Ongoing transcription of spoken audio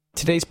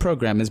Today's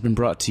program has been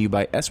brought to you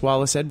by S.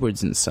 Wallace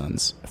Edwards &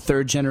 Sons,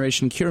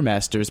 third-generation cure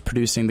masters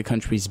producing the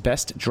country's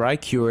best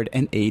dry-cured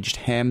and aged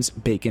hams,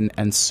 bacon,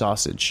 and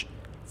sausage.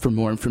 For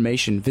more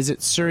information,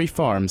 visit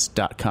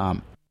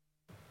surreyfarms.com.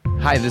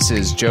 Hi, this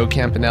is Joe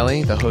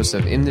Campanelli, the host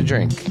of In the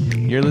Drink.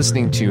 You're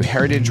listening to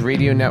Heritage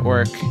Radio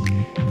Network,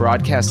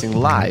 broadcasting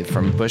live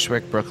from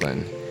Bushwick,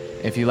 Brooklyn.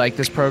 If you like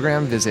this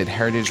program, visit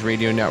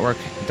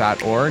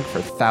heritageradionetwork.org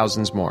for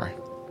thousands more.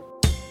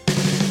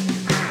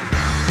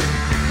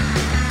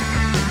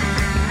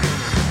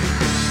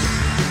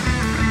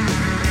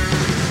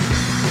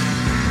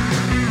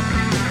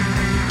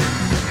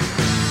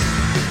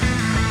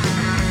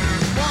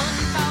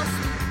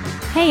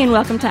 Hey, and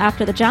welcome to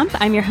After the Jump.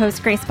 I'm your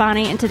host, Grace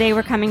Bonney, and today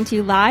we're coming to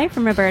you live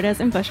from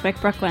Roberta's in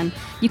Bushwick, Brooklyn.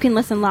 You can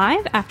listen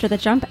live After the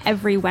Jump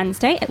every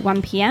Wednesday at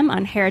 1 p.m.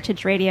 on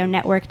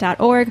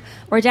heritageradionetwork.org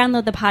or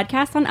download the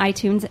podcast on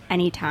iTunes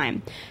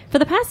anytime. For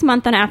the past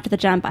month on After the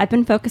Jump, I've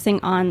been focusing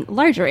on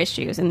larger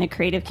issues in the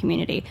creative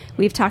community.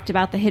 We've talked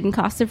about the hidden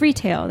costs of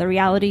retail, the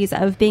realities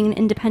of being an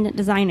independent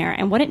designer,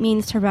 and what it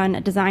means to run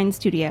a design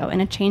studio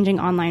in a changing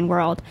online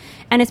world.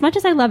 And as much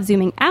as I love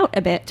zooming out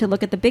a bit to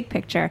look at the big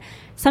picture,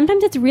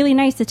 sometimes it's really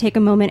nice to take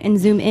a moment and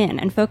zoom in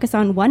and focus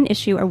on one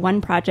issue or one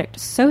project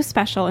so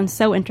special and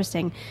so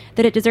interesting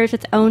that it deserves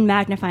its own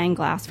magnifying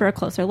glass for a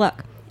closer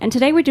look. And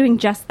today we're doing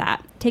just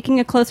that, taking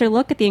a closer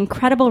look at the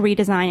incredible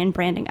redesign and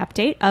branding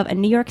update of a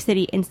New York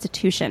City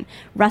institution,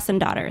 Russ &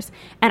 Daughters.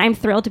 And I'm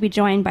thrilled to be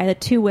joined by the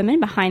two women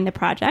behind the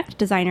project,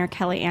 designer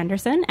Kelly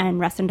Anderson and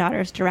Russ &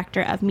 Daughters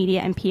Director of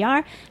Media and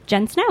PR,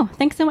 Jen Snow.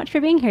 Thanks so much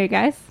for being here, you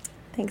guys.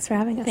 Thanks for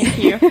having us.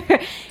 Thank you.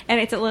 And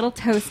it's a little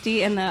toasty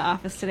in the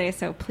office today,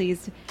 so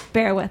please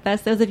bear with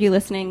us. Those of you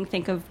listening,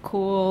 think of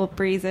cool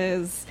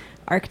breezes,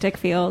 Arctic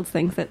fields,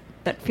 things that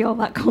feel a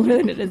lot colder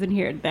than it is in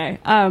here today.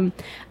 I'm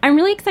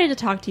really excited to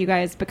talk to you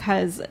guys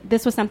because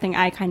this was something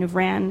I kind of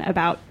ran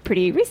about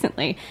pretty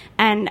recently.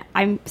 And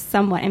I'm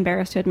somewhat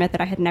embarrassed to admit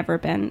that I had never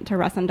been to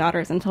Russ &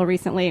 Daughters until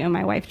recently, and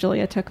my wife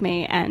Julia took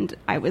me, and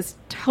I was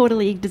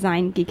totally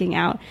design geeking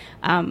out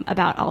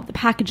about all of the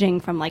packaging,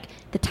 from like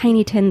the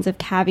tiny tins of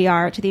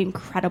caviar to the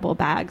incredible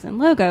bags and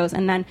logos.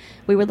 And then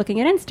we were looking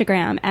at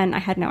Instagram, and I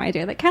had no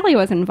idea that Kelly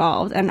was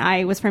involved. And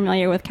I was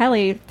familiar with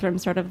Kelly from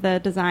sort of the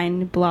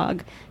design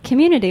blog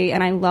community.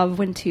 And I love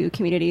when two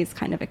communities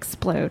kind of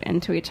explode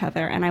into each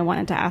other. And I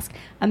wanted to ask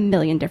a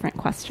million different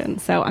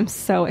questions. So I'm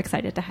so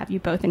excited to have you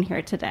both in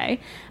here today.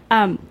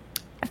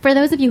 For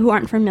those of you who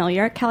aren't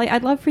familiar, Kelly,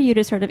 I'd love for you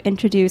to sort of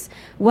introduce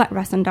what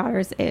Russ &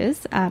 Daughters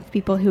is for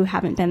people who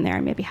haven't been there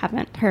and maybe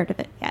haven't heard of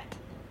it yet.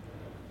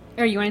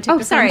 Or you want to take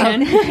this sorry.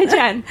 on,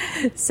 Jen?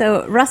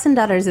 So Russ &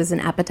 Daughters is an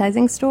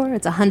appetizing store.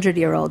 It's a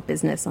 100-year-old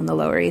business on the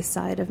Lower East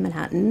Side of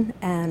Manhattan.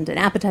 And an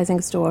appetizing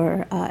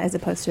store, as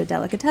opposed to a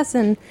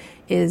delicatessen,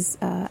 is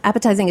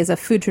appetizing is a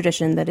food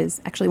tradition that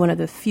is actually one of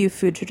the few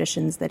food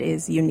traditions that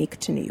is unique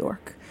to New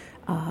York.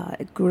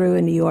 It grew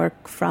in New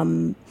York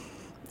from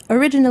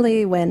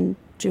originally when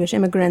Jewish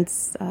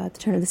immigrants at the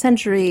turn of the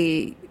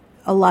century,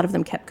 a lot of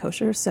them kept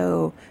kosher,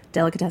 so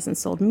delicatessens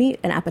sold meat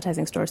and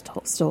appetizing stores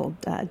sold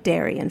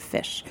dairy and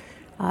fish.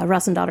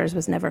 Russ & Daughters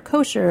was never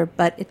kosher,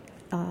 but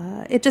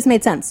it just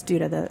made sense due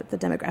to the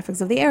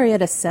demographics of the area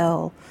to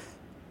sell,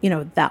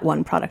 that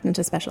one product and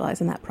to specialize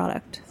in that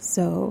product.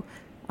 So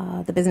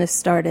the business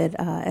started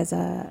as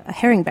a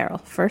herring barrel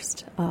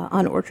first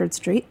on Orchard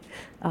Street,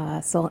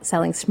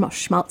 selling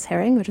schmaltz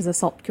herring, which is a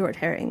salt-cured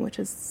herring, which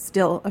is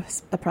still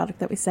a product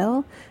that we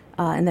sell,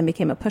 and then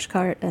became a push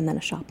cart and then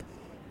a shop.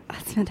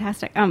 That's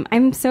fantastic.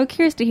 I'm so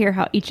curious to hear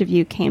how each of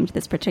you came to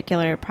this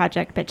particular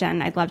project, but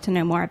Jen, I'd love to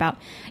know more about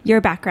your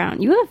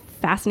background. You have a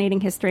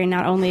fascinating history,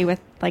 not only with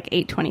like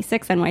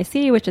 826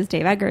 NYC, which is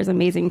Dave Eggers'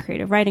 amazing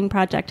creative writing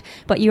project,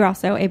 but you're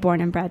also a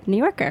born and bred New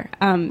Yorker.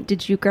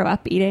 Did you grow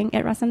up eating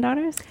at Russ &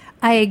 Daughters?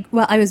 I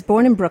was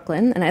born in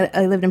Brooklyn, and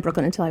I lived in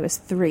Brooklyn until I was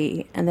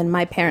 3, and then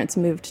my parents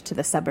moved to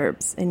the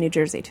suburbs in New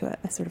Jersey, to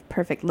a sort of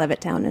perfect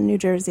Levittown in New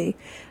Jersey.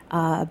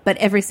 But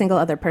every single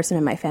other person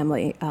in my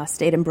family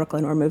stayed in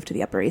Brooklyn or moved to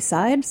the Upper East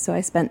Side, so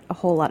I spent a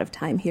whole lot of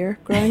time here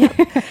growing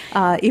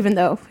up, even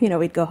though,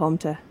 we'd go home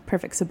to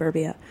perfect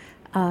suburbia.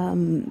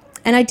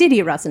 And I did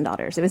eat Russ &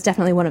 Daughters. It was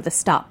definitely one of the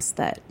stops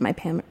that my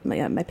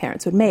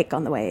parents would make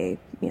on the way,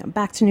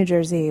 back to New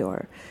Jersey,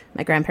 or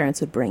my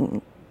grandparents would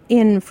bring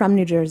in from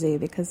New Jersey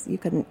because you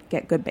couldn't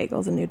get good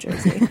bagels in New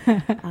Jersey.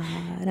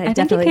 And I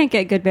think you can't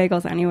get good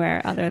bagels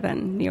anywhere other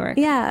than New York.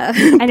 Yeah,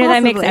 I know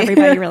that makes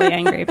everybody really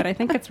angry, but I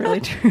think it's really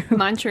true.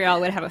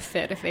 Montreal would have a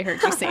fit if they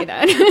heard you say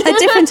that. A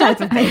different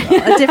type of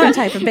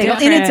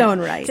bagel, in its own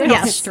right.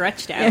 Yes,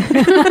 stretched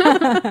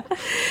out.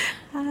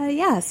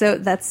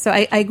 So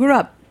I grew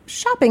up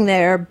shopping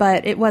there,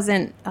 but it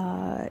wasn't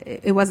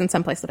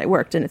someplace that I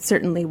worked, and it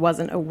certainly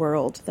wasn't a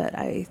world that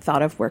I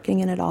thought of working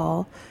in at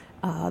all.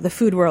 The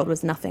food world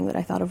was nothing that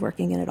I thought of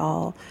working in at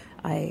all.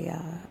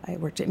 I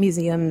worked at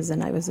museums,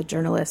 and I was a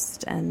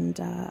journalist, and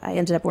I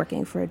ended up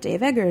working for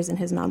Dave Eggers and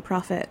his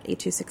nonprofit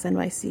 826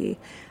 NYC,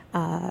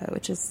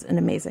 which is an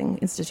amazing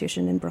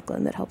institution in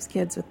Brooklyn that helps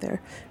kids with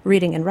their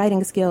reading and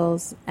writing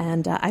skills.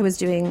 And I was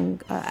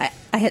doing, I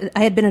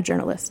had been a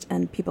journalist,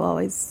 and people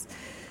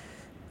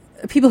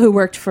who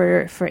worked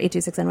for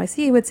 826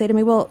 NYC would say to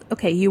me, well,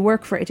 okay, you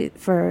work for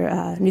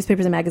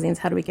newspapers and magazines.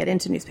 How do we get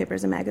into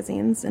newspapers and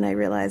magazines? And I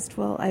realized,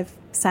 well, I've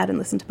sat and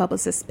listened to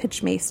publicists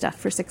pitch me stuff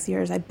for 6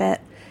 years. I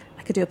bet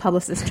I could do a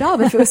publicist's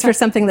job if it was for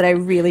something that I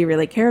really,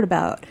 really cared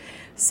about.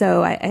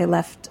 So I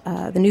left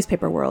the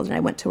newspaper world, and I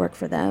went to work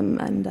for them,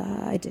 and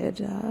I did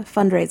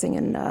fundraising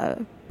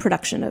and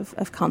production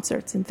of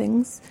concerts and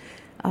things.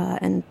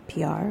 And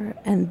PR.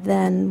 And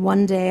then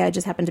one day I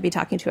just happened to be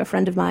talking to a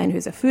friend of mine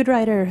who's a food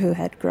writer who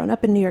had grown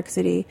up in New York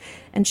City,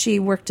 and she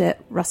worked at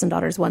Russ &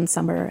 Daughters one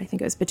summer. I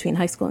think it was between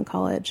high school and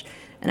college.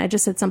 And I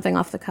just said something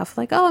off the cuff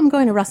like, oh, I'm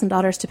going to Russ &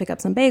 Daughters to pick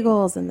up some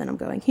bagels, and then I'm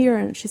going here.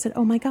 And she said,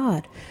 oh my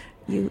God,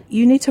 you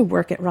need to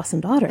work at Russ &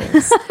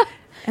 Daughters.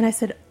 And I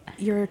said,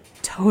 you're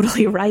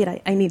totally right.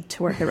 I need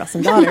to work at Russ &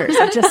 Daughters.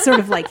 It just sort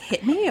of like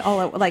hit me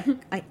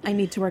I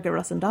need to work at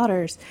Russ &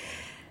 Daughters.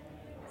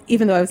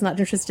 Even though I was not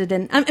interested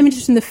in, I'm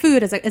interested in the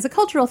food as a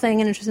cultural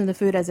thing, and interested in the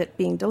food as it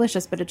being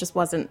delicious, but it just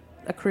wasn't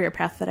a career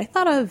path that I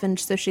thought of. And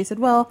so she said,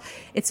 well,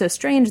 it's so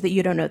strange that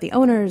you don't know the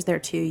owners. They're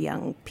two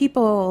young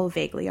people,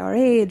 vaguely our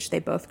age. They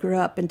both grew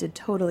up and did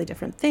totally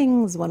different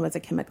things. One was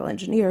a chemical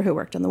engineer who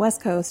worked on the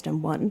West Coast,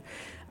 and one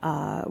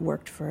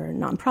worked for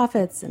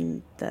nonprofits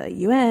and the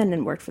UN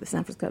and worked for the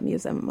San Francisco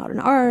Museum of Modern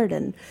Art.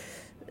 And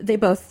they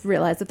both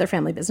realized that their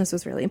family business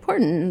was really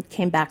important and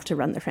came back to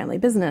run their family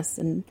business.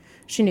 And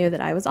she knew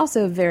that I was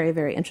also very,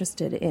 very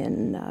interested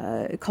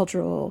in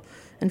cultural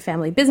and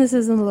family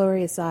businesses on the Lower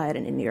East Side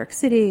and in New York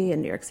City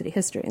and New York City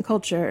history and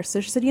culture.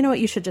 So she said, you know what,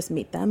 you should just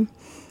meet them.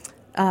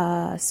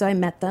 So I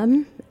met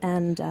them,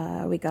 and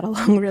we got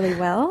along really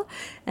well.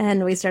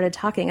 And we started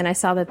talking, and I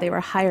saw that they were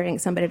hiring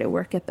somebody to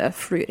work at the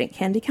fruit and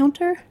candy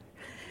counter.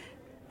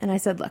 And I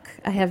said, look,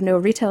 I have no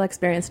retail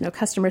experience, no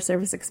customer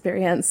service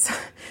experience,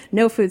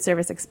 no food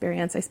service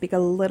experience. I speak a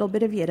little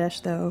bit of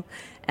Yiddish, though.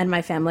 And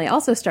my family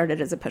also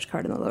started as a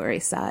pushcart on the Lower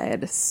East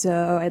Side.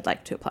 So I'd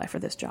like to apply for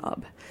this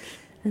job.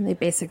 And they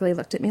basically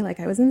looked at me like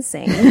I was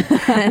insane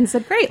and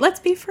said, great, let's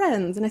be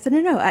friends. And I said,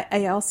 no,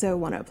 I also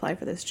want to apply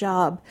for this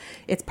job.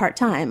 It's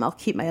part-time. I'll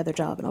keep my other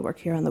job, and I'll work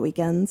here on the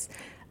weekends.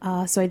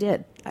 So I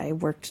did. I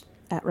worked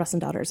at Russ &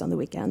 Daughters on the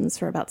weekends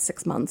for about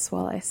 6 months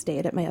while I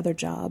stayed at my other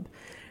job.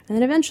 And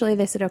then eventually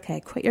they said,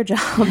 okay, quit your job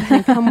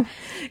and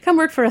come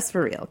work for us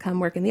for real. Come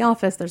work in the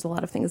office. There's a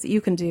lot of things that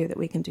you can do that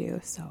we can do.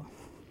 So,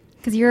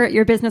 because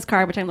your business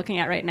card, which I'm looking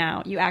at right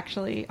now, you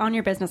actually, on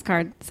your business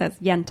card, says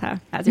Yenta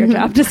as your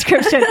job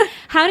description.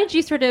 How did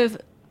you sort of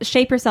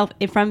shape yourself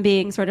from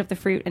being sort of the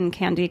fruit and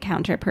candy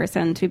counter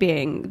person to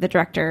being the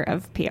director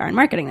of PR and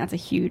marketing? That's a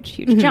huge,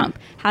 huge jump.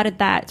 How did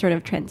that sort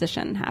of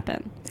transition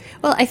happen?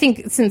 Well, I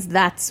think since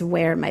that's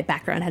where my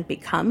background had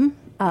become,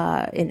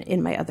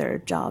 in my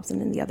other jobs and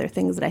in the other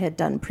things that I had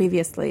done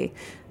previously,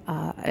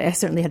 I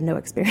certainly had no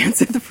experience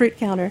with the fruit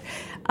counter.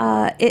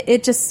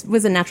 It just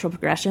was a natural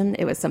progression.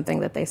 It was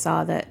something that they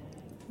saw that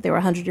they were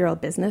a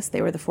 100-year-old business.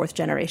 They were the fourth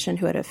generation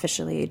who had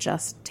officially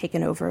just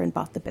taken over and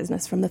bought the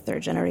business from the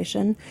third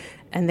generation.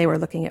 And they were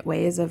looking at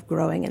ways of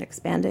growing and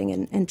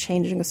expanding and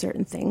changing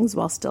certain things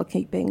while still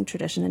keeping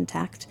tradition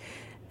intact.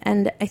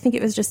 And I think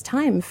it was just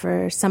time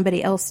for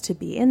somebody else to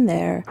be in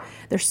there.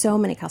 There's so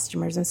many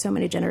customers and so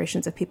many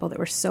generations of people that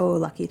we're so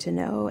lucky to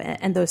know.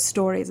 And those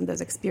stories and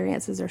those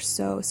experiences are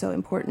so, so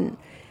important.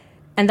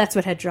 And that's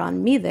what had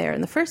drawn me there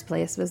in the first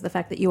place, was the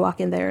fact that you walk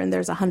in there and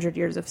there's 100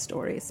 years of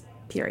stories,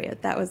 period.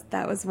 That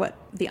was what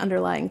the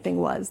underlying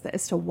thing was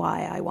as to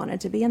why I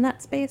wanted to be in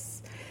that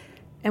space.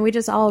 And we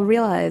just all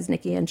realized,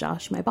 Nikki and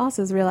Josh, my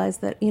bosses,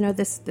 realized that,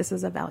 this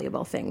is a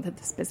valuable thing that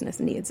this business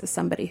needs, is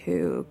somebody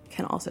who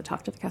can also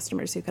talk to the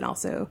customers, who can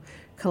also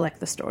collect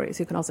the stories,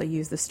 who can also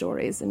use the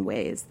stories in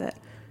ways that,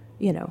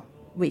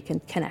 we can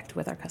connect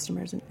with our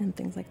customers and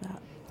things like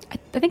that.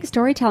 I think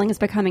storytelling is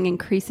becoming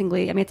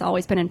increasingly, it's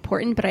always been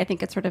important, but I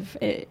think it's sort of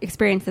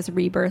experienced this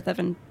rebirth of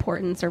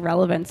importance or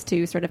relevance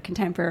to sort of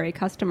contemporary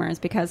customers,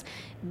 because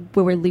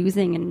we're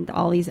losing and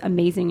all these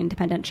amazing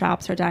independent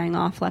shops are dying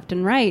off left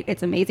and right.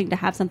 It's amazing to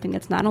have something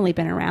that's not only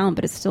been around,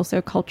 but is still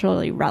so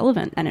culturally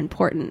relevant and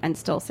important and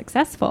still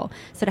successful.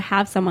 So to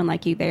have someone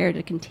like you there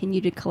to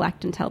continue to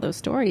collect and tell those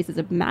stories is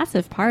a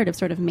massive part of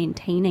sort of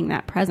maintaining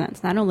that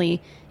presence, not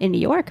only in New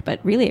York, but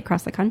really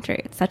across the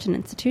country. It's such an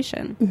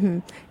institution. Mm-hmm.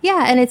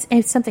 Yeah, and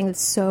it's something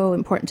that's so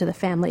important to the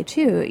family,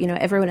 too.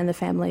 Everyone in the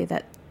family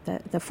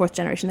the fourth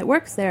generation that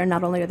works there,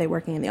 not only are they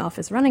working in the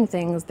office running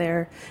things,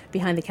 they're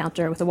behind the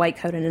counter with a white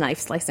coat and a knife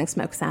slicing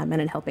smoked salmon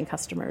and helping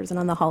customers. And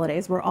on the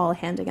holidays, we're all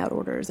handing out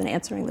orders and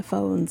answering the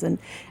phones. And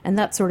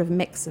that sort of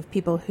mix of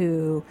people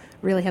who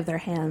really have their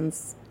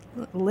hands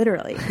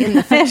literally in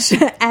the fish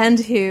and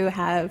who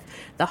have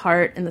the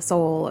heart and the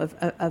soul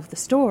of the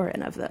store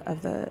and of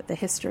the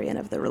history and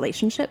of the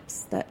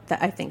relationships that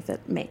I think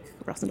that make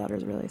Russ &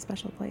 Daughters a really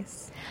special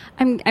place.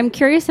 I'm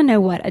curious to know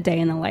what a day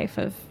in the life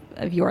of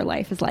of your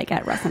life is like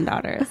at Russ and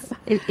Daughters?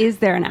 Is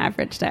there an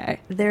average day?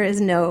 There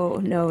is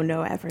no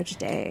average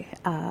day.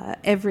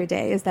 Every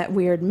day is that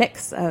weird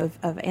mix of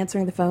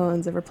answering the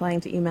phones, of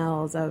replying to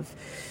emails, of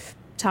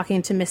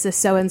talking to Mrs.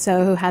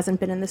 So-and-so who hasn't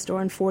been in the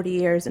store in 40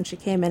 years and she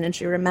came in and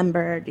she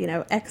remembered,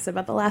 X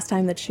about the last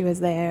time that she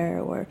was there,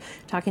 or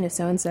talking to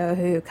so-and-so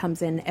who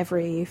comes in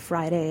every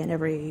Friday and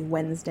every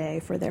Wednesday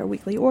for their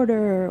weekly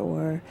order,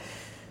 or,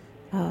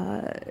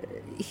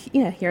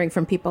 hearing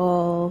from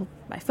people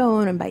by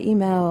phone and by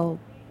email,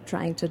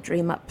 trying to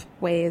dream up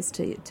ways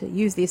to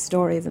use these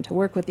stories and to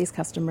work with these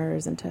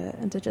customers and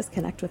to just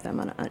connect with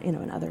them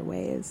in other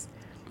ways.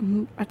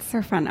 That's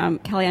so fun.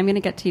 Kelly, I'm going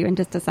to get to you in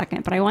just a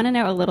second, but I want to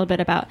know a little bit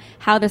about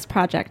how this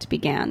project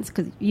began,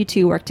 because you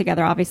two worked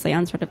together, obviously,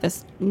 on sort of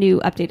this new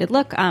updated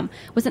look.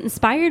 Was it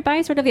inspired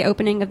by sort of the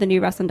opening of the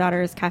new Russ and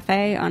Daughters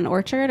Cafe on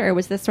Orchard, or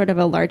was this sort of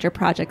a larger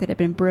project that had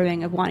been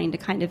brewing of wanting to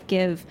kind of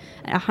give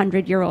a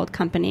 100-year-old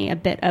company a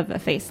bit of a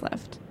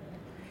facelift?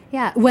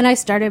 Yeah, when I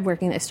started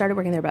working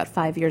there about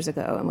 5 years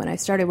ago, and when I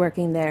started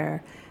working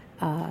there,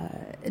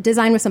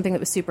 design was something that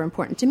was super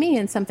important to me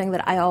and something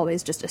that I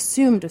always just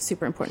assumed was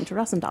super important to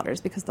Russ and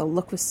Daughters because the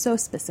look was so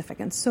specific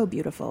and so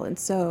beautiful and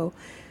so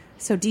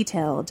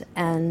detailed.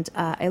 And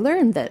I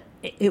learned that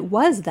it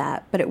was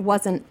that, but it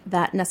wasn't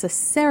that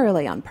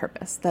necessarily on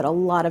purpose, that a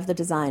lot of the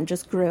design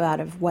just grew out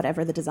of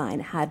whatever the design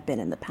had been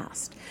in the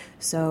past.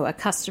 So a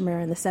customer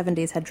in the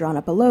 70s had drawn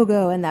up a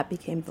logo, and that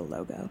became the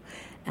logo.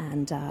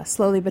 And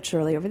slowly but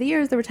surely over the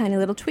years, there were tiny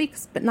little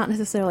tweaks, but not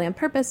necessarily on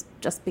purpose,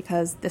 just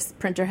because this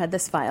printer had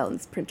this file and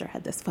this printer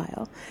had this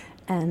file.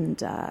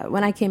 And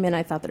when I came in,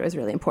 I thought that it was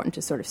really important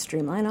to sort of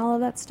streamline all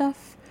of that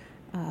stuff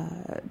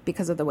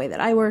because of the way that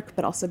I work,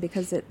 but also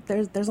because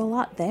there's a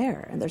lot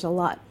there. And there's a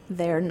lot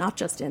there, not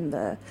just in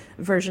the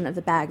version of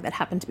the bag that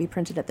happened to be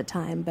printed at the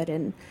time, but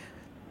in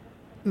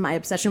my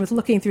obsession with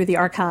looking through the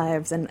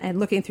archives and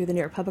looking through the New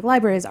York Public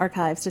Library's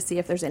archives to see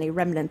if there's any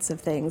remnants of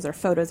things or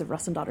photos of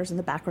Russ and Daughters in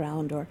the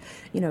background, or,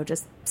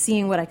 just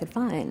seeing what I could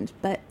find.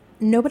 But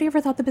nobody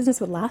ever thought the business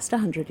would last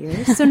 100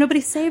 years, so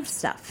nobody saved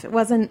stuff. It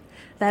wasn't,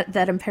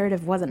 that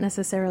imperative wasn't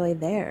necessarily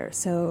there.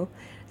 So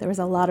there was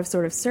a lot of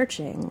sort of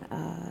searching.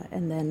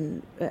 And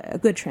then a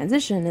good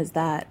transition is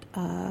that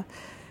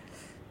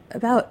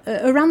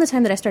around the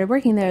time that I started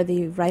working there,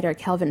 the writer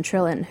Kelvin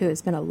Trillin, who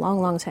has been a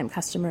long time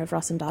customer of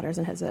Russ and Daughters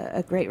and has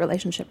a great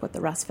relationship with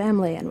the Russ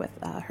family and with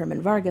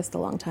Herman Vargas, the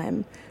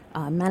longtime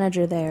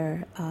manager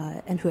there,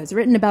 and who has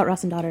written about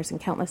Russ and Daughters in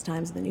countless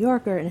times in The New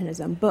Yorker and in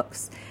his own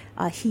books,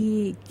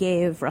 he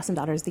gave Russ and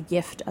Daughters the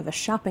gift of a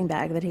shopping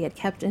bag that he had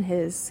kept in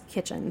his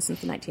kitchen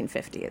since the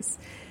 1950s.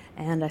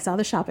 And I saw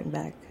the shopping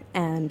bag,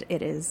 and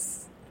it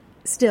is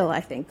still, I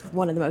think,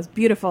 one of the most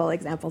beautiful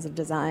examples of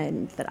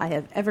design that I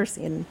have ever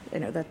seen.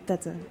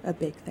 That's a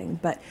big thing,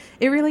 but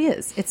it really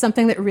is. It's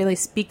something that really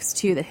speaks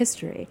to the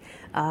history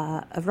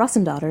of Russ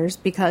and Daughters,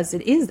 because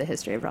it is the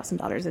history of Russ and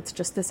Daughters. It's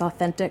just this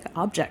authentic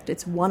object.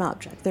 It's one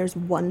object. There's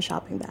one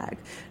shopping bag.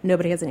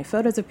 Nobody has any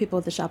photos of people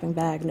with the shopping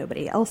bag.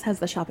 Nobody else has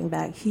the shopping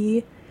bag.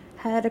 He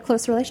had a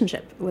close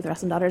relationship with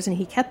Russ and Daughters, and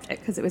he kept it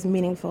because it was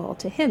meaningful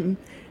to him.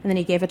 And then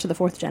he gave it to the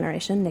fourth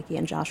generation, Nikki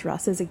and Josh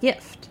Russ, as a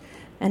gift.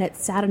 And it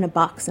sat in a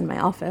box in my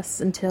office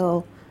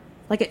until,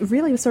 it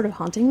really was sort of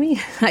haunting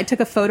me. I took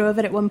a photo of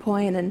it at one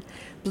point and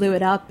blew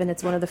it up, and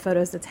it's one of the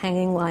photos that's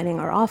hanging, lining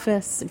our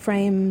office,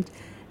 framed.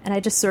 And I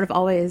just sort of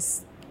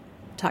always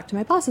talked to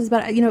my bosses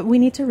about, we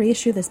need to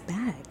reissue this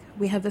bag.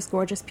 We have this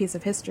gorgeous piece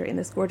of history and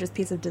this gorgeous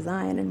piece of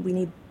design, and we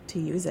need to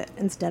use it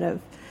instead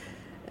of,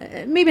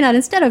 maybe not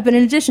instead of, but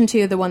in addition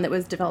to the one that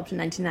was developed in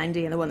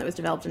 1990 and the one that was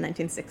developed in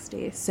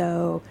 1960.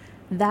 So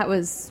that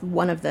was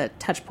one of the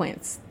touch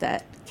points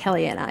that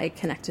Kelly and I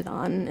connected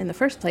on in the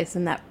first place,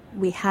 in that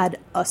we had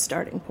a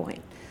starting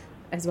point,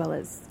 as well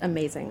as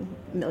amazing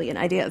million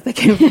ideas that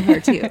came from her,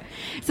 too.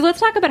 So let's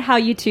talk about how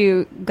you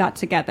two got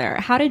together.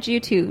 How did you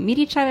two meet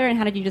each other, and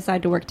how did you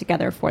decide to work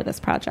together for this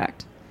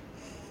project?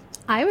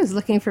 I was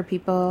looking for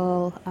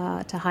people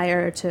to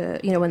hire to,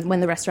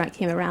 when the restaurant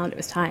came around, it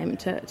was time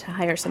to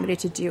hire somebody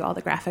to do all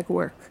the graphic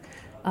work.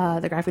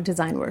 The graphic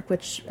design work,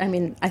 which,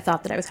 I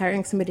thought that I was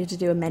hiring somebody to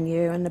do a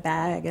menu and a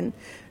bag and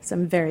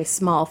some very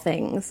small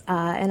things.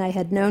 And I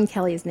had known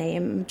Kelly's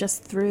name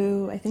just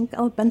through, I think,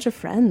 a bunch of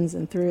friends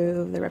and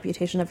through the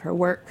reputation of her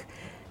work.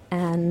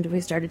 And we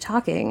started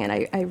talking, and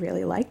I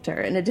really liked her,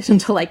 in addition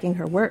to liking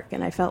her work.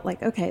 And I felt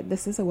like, okay,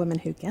 this is a woman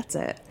who gets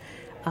it.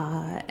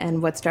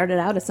 And what started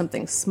out as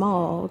something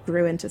small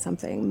grew into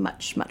something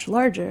much, much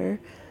larger,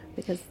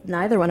 because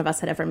neither one of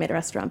us had ever made a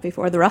restaurant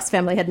before. The Russ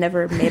family had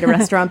never made a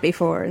restaurant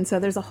before. And so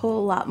there's a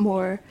whole lot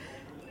more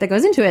that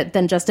goes into it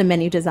than just a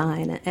menu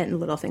design and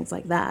little things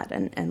like that.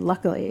 And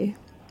luckily,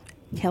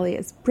 Kelly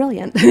is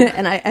brilliant.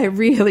 And I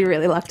really,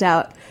 really lucked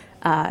out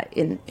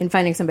in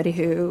finding somebody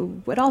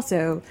who would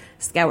also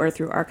scour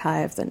through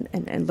archives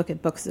and look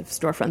at books of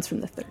storefronts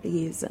from the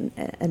 30s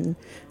and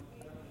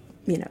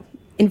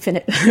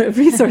infinite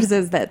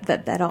resources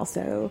that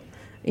also,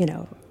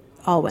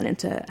 all went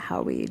into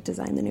how we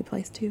designed the new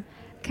place, too.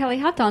 Kelly,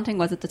 how daunting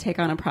was it to take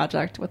on a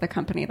project with a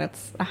company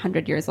that's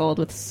 100 years old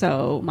with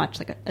so much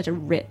like a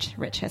rich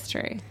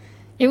history?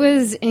 It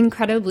was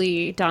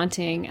incredibly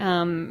daunting.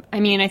 I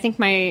mean, I think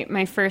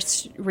my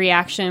first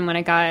reaction when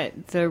I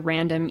got the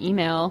random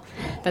email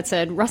that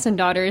said Russ and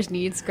Daughters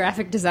needs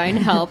graphic design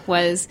help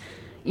was,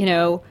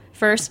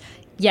 first,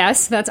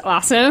 yes, that's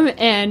awesome.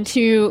 And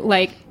two,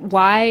 like,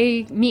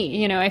 why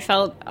me? I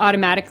felt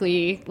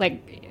automatically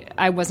like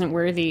I wasn't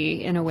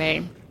worthy in a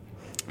way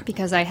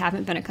because I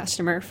haven't been a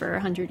customer for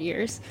 100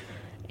 years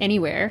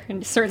anywhere,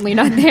 and certainly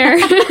not there.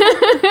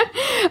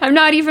 I'm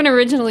not even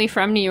originally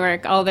from New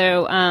York,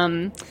 although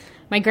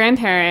my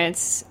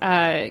grandparents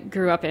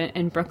grew up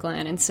in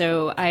Brooklyn, and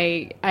so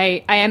I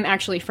am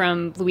actually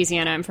from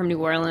Louisiana. I'm from New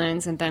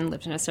Orleans, and then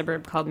lived in a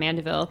suburb called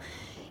Mandeville.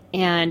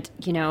 And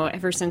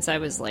ever since I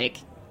was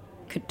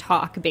could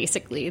talk,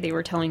 basically, they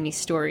were telling me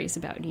stories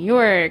about New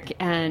York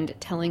and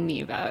telling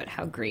me about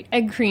how great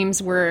egg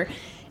creams were.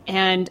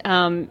 And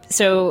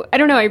so I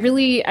don't know. I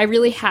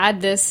really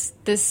had this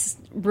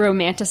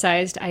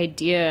romanticized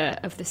idea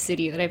of the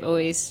city that I've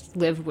always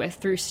lived with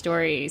through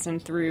stories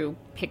and through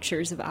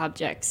pictures of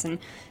objects. And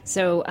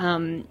so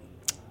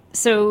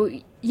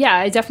yeah,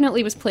 I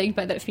definitely was plagued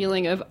by that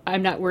feeling of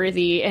I'm not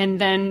worthy, and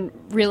then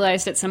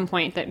realized at some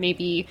point that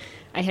maybe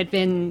I had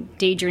been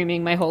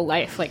daydreaming my whole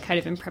life, kind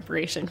of in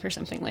preparation for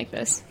something like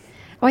this.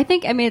 Well, I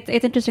think,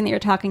 it's interesting that you're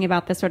talking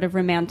about this sort of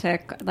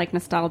romantic,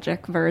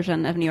 nostalgic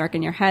version of New York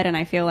in your head. And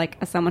I feel like,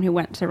 as someone who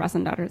went to Russ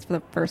and Daughters for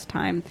the first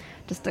time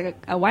just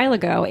a while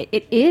ago,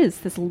 it is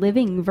this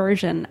living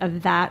version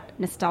of that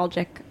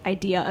nostalgic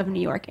idea of New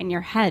York in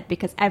your head,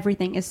 because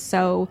everything is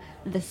so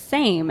the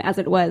same as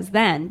it was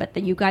then. But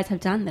that you guys have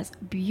done this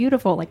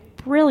beautiful,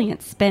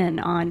 brilliant spin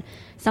on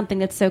something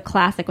that's so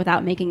classic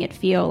without making it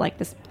feel like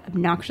this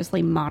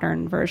obnoxiously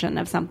modern version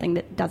of something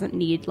that doesn't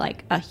need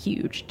a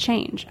huge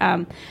change.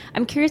 I'm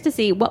curious to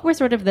see, what were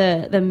sort of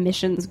the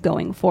missions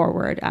going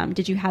forward?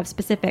 Did you have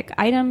specific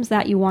items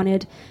that you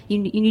wanted, you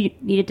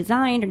needed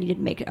designed or needed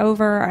to make it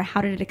over, or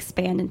how did it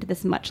expand into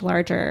this much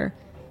larger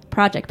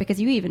project? Because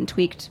you even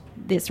tweaked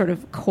this sort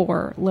of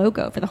core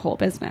logo for the whole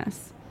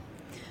business.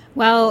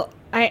 Well,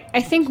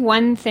 I think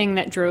one thing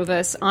that drove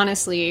us,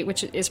 honestly,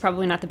 which is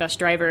probably not the best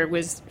driver,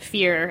 was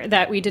fear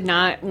that we did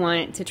not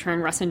want to turn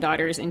Russ and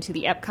Daughters into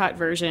the Epcot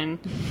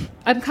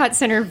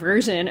Center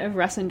version of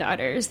Russ and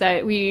Daughters,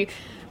 that we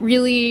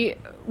really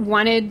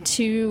wanted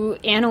to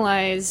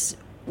analyze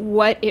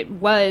what it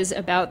was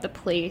about the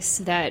place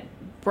that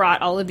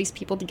brought all of these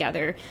people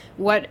together,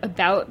 what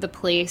about the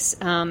place,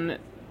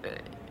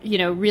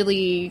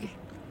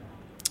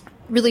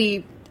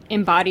 really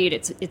embodied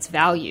its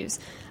values.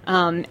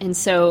 And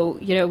so,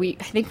 I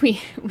think we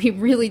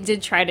really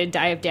did try to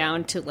dive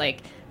down to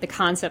the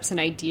concepts and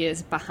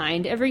ideas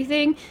behind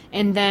everything,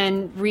 and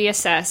then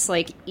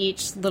reassess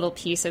each little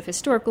piece of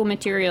historical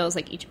materials,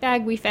 each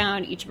bag we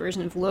found, each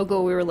version of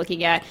logo we were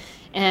looking at,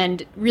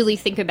 and really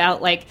think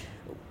about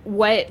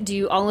what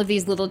do all of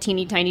these little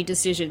teeny tiny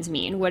decisions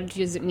mean? What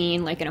does it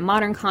mean in a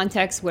modern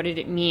context? What did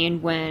it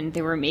mean when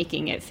they were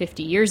making it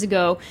 50 years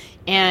ago?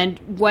 And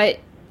what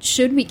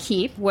should we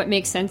keep? What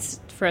makes sense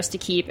for us to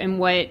keep, and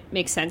what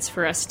makes sense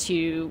for us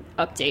to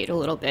update a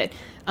little bit?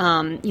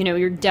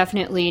 You're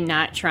definitely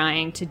not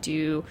trying to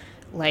do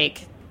a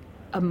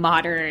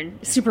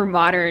super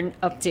modern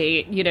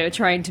update,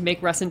 trying to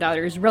make Russ and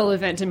Daughters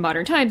relevant in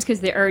modern times,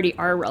 because they already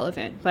are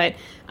relevant, but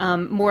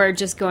more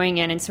just going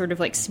in and sort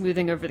of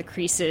smoothing over the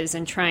creases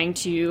and trying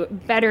to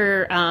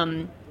better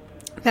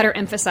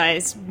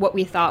emphasize what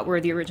we thought were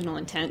the original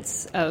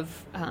intents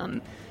of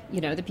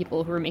the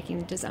people who were making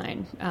the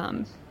design,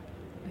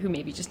 who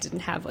maybe just didn't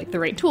have the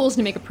right tools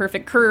to make a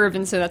perfect curve,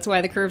 and so that's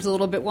why the curve's a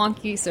little bit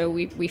wonky, so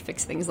we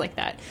fix things like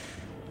that.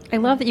 I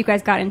love that you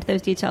guys got into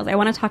those details. I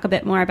want to talk a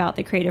bit more about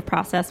the creative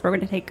process. We're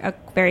going to take a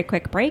very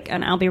quick break,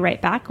 and I'll be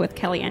right back with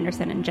Kelly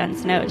Anderson and Jen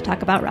Snow to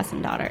talk about Russ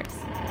and Daughters.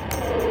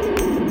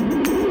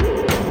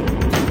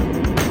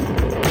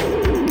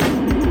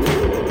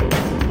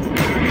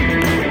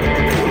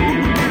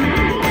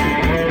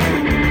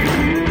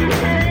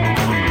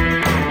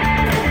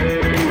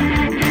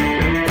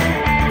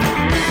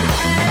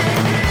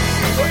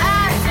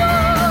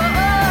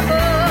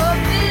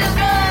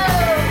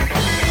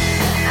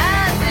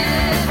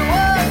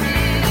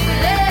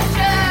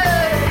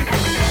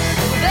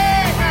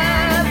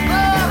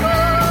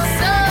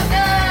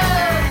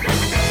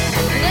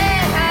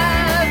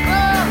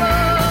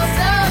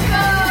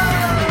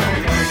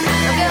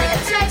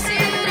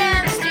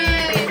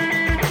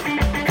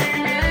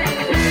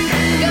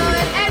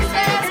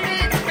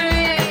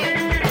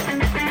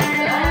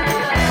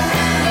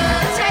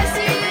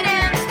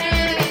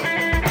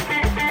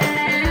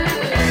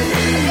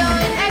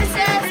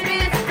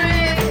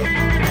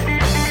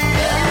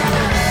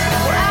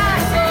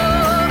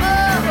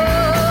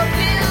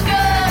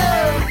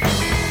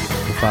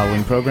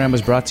 The program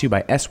was brought to you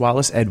by S.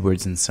 Wallace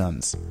Edwards &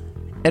 Sons.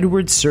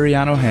 Edwards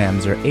Suriano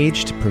hams are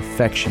aged to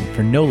perfection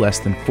for no less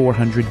than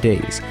 400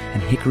 days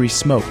and hickory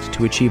smoked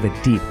to achieve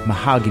a deep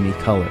mahogany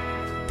color.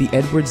 The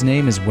Edwards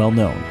name is well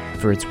known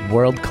for its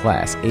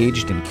world-class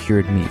aged and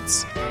cured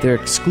meats. Their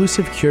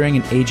exclusive curing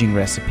and aging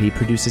recipe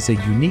produces a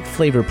unique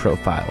flavor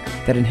profile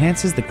that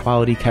enhances the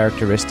quality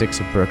characteristics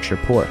of Berkshire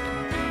pork.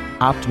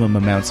 Optimum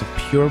amounts of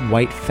pure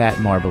white fat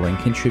marbling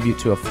contribute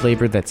to a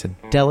flavor that's a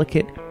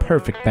delicate,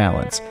 perfect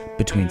balance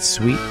between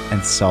sweet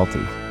and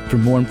salty. For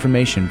more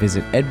information,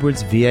 visit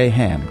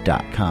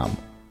edwardsvaham.com.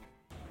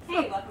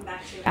 Hey, welcome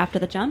back to After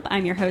the Jump.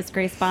 I'm your host,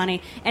 Grace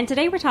Bonney, and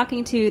today we're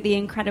talking to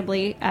the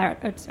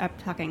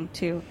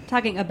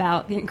talking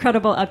about the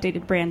incredible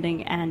updated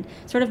branding and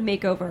sort of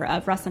makeover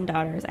of Russ &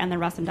 Daughters and the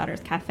Russ & Daughters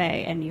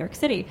Cafe in New York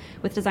City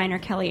with designer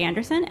Kelly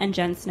Anderson and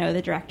Jen Snow,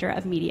 the director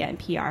of media and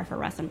PR for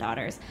Russ &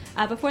 Daughters.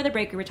 Before the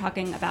break, we were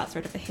talking about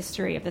sort of the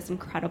history of this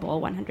incredible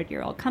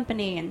 100-year-old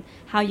company and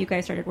how you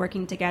guys started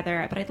working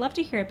together, but I'd love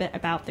to hear a bit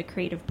about the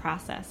creative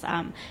process.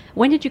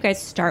 When did you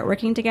guys start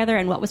working together,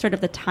 and what was sort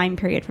of the time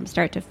period from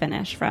start to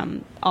finish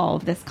from all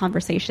of this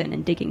conversation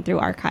and digging through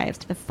archives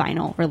to the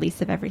final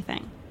release of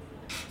everything?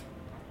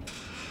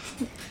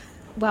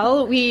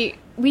 Well, we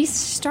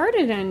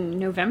started in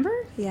November.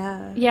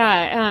 Yeah.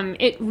 Yeah.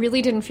 It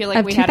really didn't feel like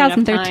Of we had enough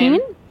 2013?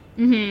 time.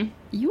 Mm-hmm.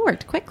 You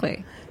worked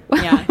quickly.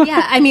 Yeah.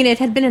 Yeah, I mean, it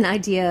had been an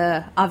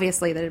idea,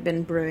 obviously, that had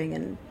been brewing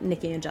in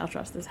Nikki and Josh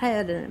Ross's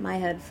head and in my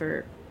head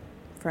for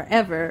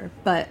forever.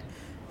 But,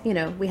 you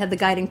know, we had the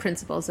guiding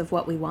principles of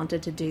what we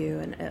wanted to do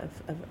and of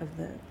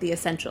the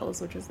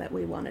essentials, which is that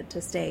we wanted to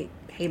stay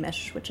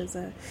Heimish, which is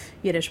a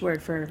Yiddish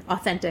word for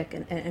authentic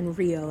and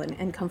real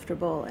and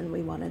comfortable. And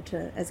we wanted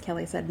to, as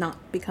Kelly said,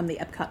 not become the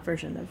Epcot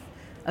version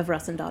of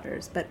Russ &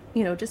 Daughters, but,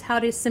 you know, just how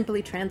to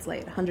simply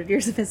translate 100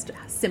 years of history,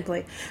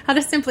 how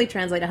to simply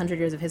translate 100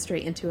 years of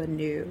history into a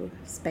new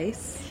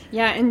space.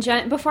 Yeah, and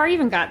Jen, before I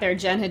even got there,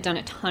 Jen had done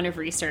a ton of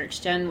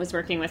research. Jen was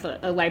working with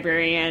a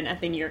librarian at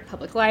the New York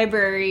Public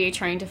Library,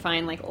 trying to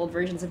find, like, old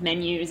versions of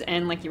menus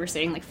and, like you were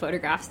saying, like,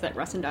 photographs that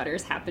Russ &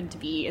 Daughters happened to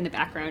be in the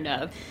background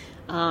of,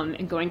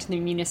 and going to the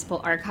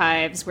municipal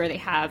archives where they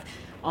have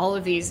all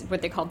of these,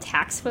 what they call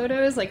tax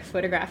photos, like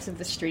photographs of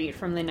the street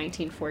from the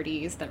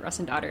 1940s that Russ &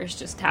 Daughters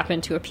just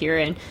happened to appear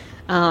in.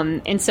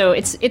 And so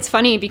it's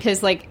funny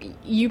because, like,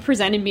 you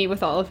presented me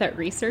with all of that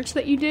research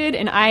that you did,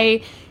 and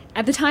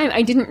at the time,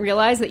 I didn't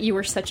realize that you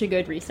were such a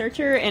good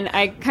researcher, and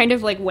I kind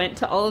of, like, went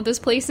to all of those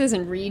places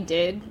and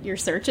redid your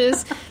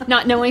searches,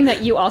 not knowing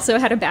that you also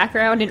had a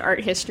background in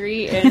art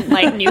history and,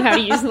 like, knew how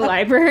to use the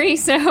library.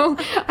 So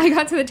I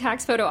got to the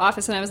tax photo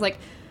office, and I was like,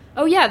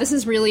 oh yeah, this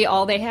is really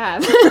all they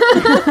have.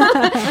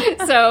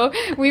 So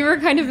we were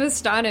kind of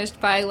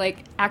astonished by,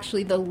 like,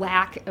 actually the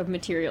lack of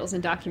materials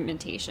and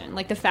documentation.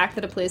 Like, the fact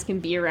that a place can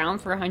be around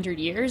for 100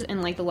 years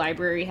and, like, the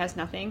library has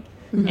nothing.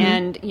 Mm-hmm.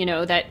 And, you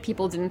know, that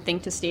people didn't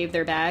think to stave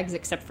their bags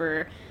except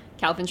for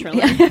Calvin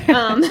Triller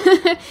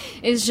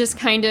is just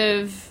kind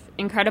of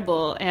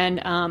incredible.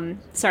 And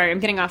sorry, I'm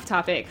getting off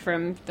topic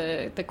from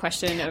the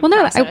question of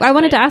process, I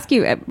wanted to ask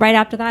you right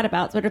after that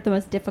about sort of the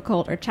most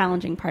difficult or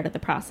challenging part of the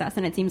process,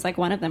 and it seems like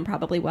one of them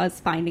probably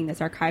was finding this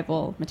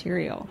archival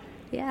material.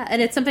 Yeah,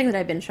 and it's something that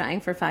I've been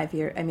trying for 5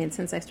 years. I mean,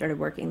 since I started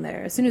working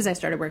there. As soon as I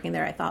started working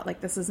there, I thought, like,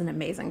 this is an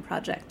amazing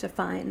project to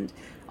find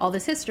all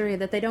this history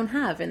that they don't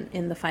have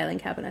in the filing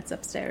cabinets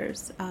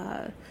upstairs.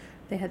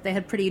 They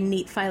had pretty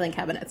neat filing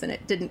cabinets, and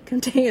it didn't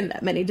contain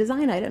that many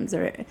design items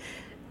or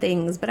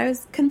things, but I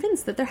was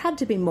convinced that there had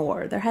to be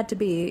more. There had to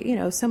be, you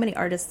know, so many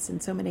artists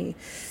and so many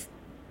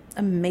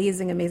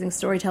amazing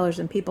storytellers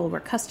and people were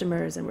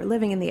customers and were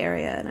living in the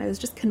area, and I was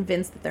just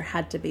convinced that there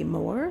had to be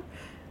more.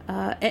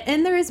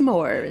 And there is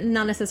more,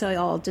 not necessarily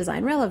all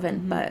design relevant,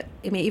 mm-hmm. but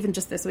I mean, even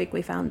just this week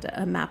we found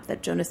a map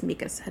that Jonas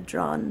Mekas had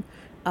drawn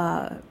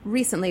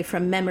recently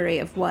from memory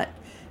of what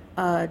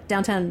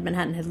downtown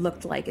Manhattan had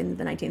looked like in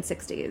the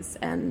 1960s.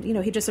 And, you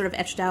know, he just sort of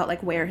etched out,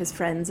 like, where his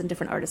friends and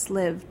different artists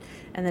lived.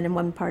 And then in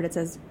one part it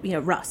says, you know,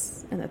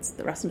 Russ, and that's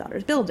the Russ &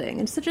 Daughters building.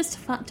 And so just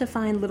to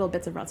find little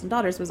bits of Russ &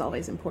 Daughters was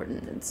always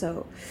important. And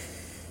so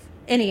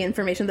any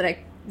information that I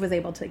was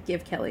able to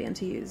give Kelly and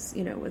to use,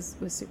 you know, was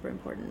super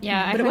important.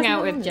 Yeah, I hung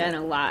out with Jen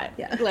a lot.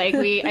 Yeah. Like,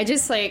 I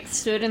just, like,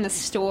 stood in the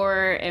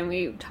store and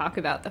we talk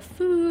about the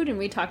food and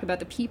we talk about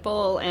the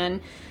people,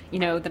 and, you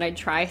know, that I'd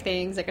try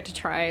things. I got to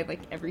try, like,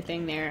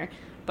 everything there.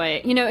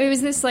 But, you know, it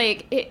was this,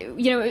 like,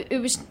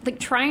 it was, like,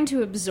 trying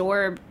to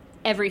absorb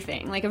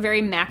everything, like a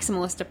very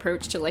maximalist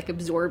approach to, like,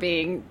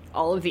 absorbing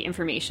all of the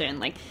information.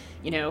 Like,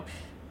 you know,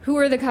 who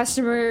are the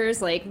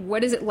customers? Like,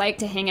 what is it like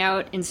to hang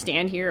out and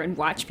stand here and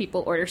watch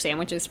people order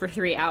sandwiches for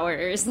 3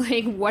 hours?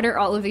 Like, what are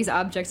all of these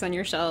objects on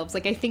your shelves?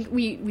 Like, I think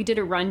we did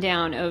a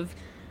rundown of,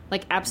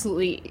 like,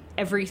 absolutely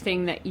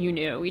everything that you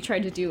knew. We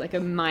tried to do, like, a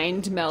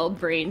mind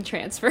meld brain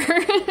transfer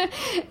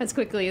as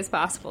quickly as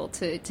possible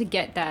to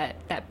get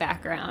that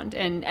background.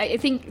 And I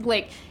think,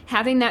 like,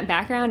 having that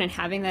background and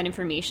having that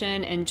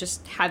information and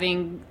just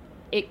having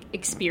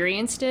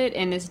experienced it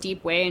in this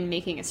deep way and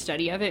making a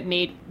study of it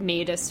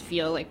made us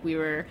feel like we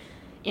were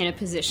in a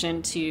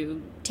position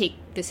to take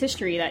this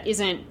history that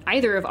isn't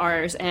either of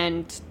ours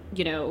and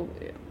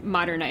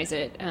modernize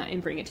it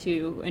and bring it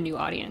to a new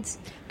audience.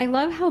 I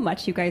love how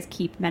much you guys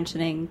keep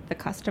mentioning the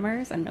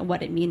customers and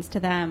what it means to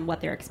them,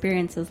 what their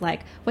experience is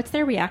like. What's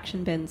their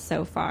reaction been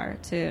so far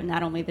to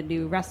not only the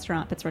new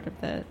restaurant, but sort of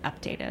the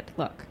updated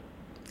look?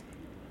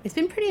 It's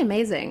been pretty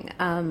amazing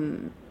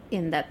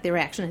in that the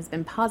reaction has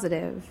been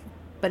positive,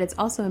 but it's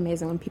also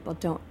amazing when people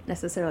don't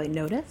necessarily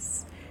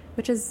notice,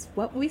 which is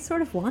what we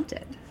sort of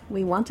wanted.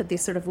 We wanted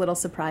these sort of little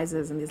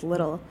surprises and these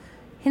little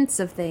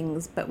hints of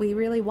things, but we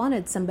really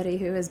wanted somebody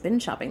who has been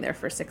shopping there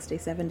for 60,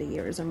 70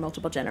 years or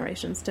multiple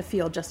generations to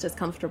feel just as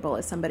comfortable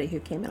as somebody who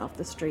came in off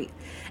the street.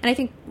 And I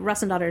think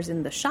Russ and Daughters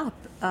in the shop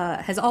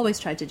has always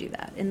tried to do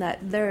that, in that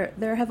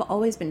there have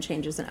always been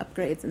changes and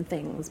upgrades and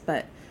things,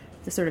 but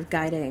the sort of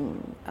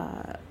guiding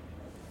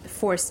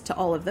force to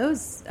all of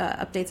those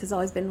updates has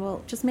always been,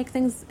 well, just make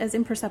things as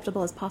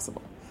imperceptible as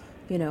possible.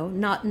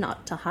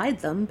 Not to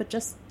hide them, but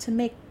just to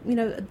make,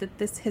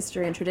 this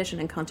history and tradition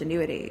and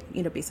continuity,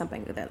 be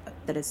something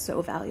that is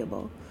so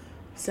valuable.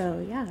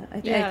 So, I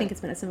think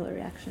it's been a similar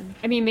reaction.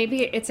 I mean,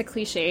 maybe it's a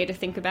cliche to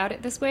think about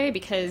it this way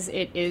because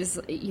it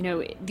is,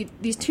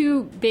 these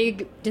two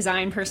big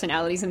design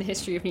personalities in the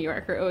history of New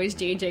York are always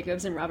Jane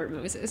Jacobs and Robert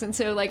Moses. And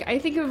so, I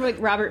think of,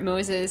 Robert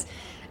Moses'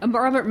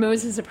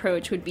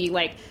 approach would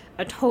be,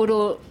 a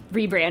total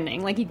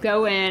rebranding. You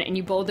go in and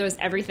you bulldoze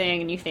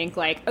everything and you think,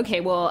 okay,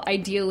 well,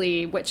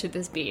 ideally, what should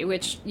this be?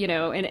 Which,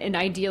 an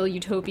ideal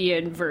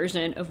utopian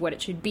version of what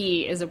it should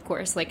be is, of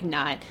course,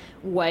 not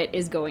what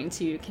is going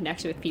to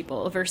connect with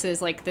people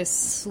versus, this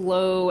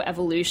slow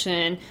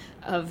evolution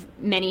of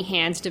many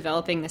hands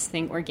developing this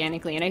thing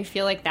organically. And I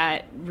feel like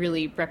that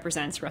really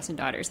represents Russ and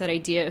Daughters, that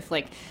idea of,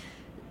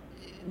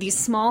 these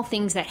small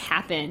things that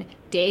happen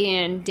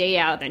day in, day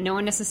out that no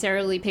one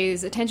necessarily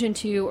pays attention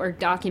to or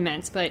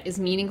documents, but is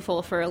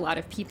meaningful for a lot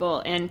of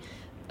people. And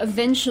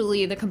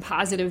eventually the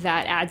composite of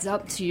that adds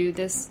up to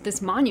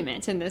this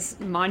monument and this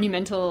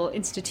monumental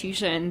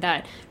institution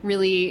that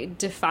really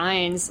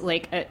defines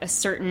a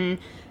certain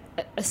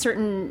I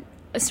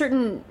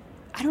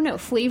don't know,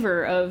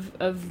 flavor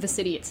of the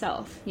city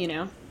itself,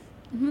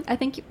 Mm-hmm. I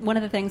think one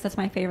of the things that's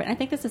my favorite, and I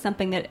think this is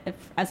something that,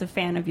 as a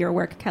fan of your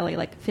work, Kelly,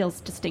 feels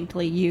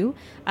distinctly you,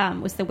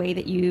 was the way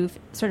that you've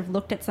sort of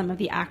looked at some of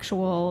the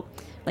actual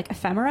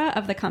ephemera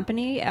of the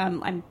company.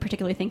 I'm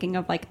particularly thinking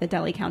of the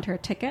deli counter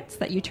tickets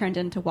that you turned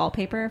into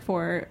wallpaper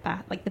for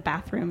the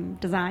bathroom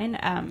design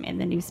in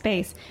the new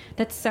space.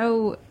 That's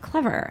so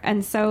clever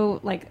and so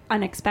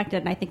unexpected.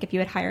 And I think if you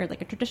had hired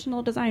a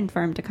traditional design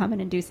firm to come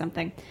in and do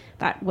something,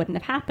 that wouldn't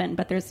have happened.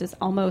 But there's this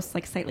almost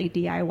slightly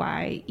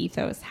DIY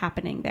ethos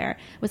happening there.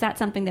 Was that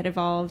something that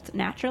evolved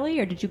naturally,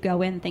 or did you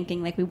go in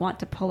thinking we want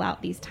to pull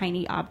out these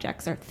tiny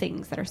objects or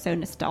things that are so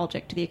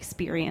nostalgic to the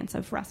experience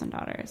of Russ and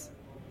Daughters?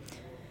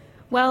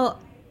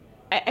 Well,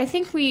 I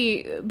think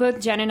both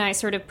Jen and I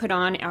sort of put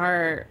on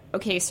our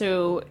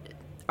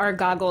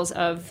goggles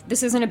of,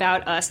 this isn't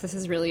about us, this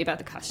is really about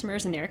the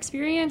customers and their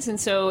experience. And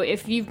so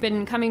if you've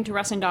been coming to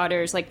Russ and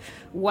Daughters,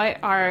 what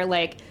are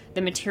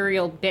the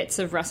material bits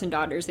of Russ and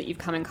Daughters that you've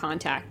come in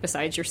contact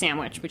besides your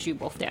sandwich, which you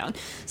wolfed down?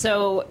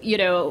 So,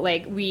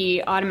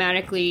 we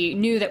automatically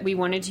knew that we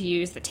wanted to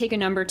use the take a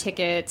number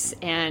tickets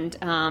and,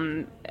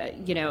 the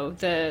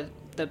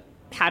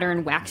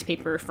pattern wax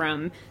paper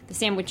from the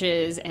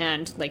sandwiches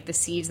and the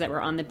seeds that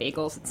were on the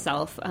bagels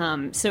itself.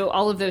 So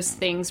all of those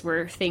things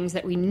were things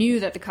that we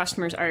knew that the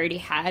customers already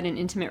had an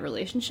intimate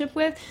relationship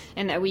with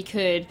and that we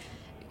could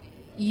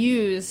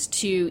use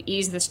to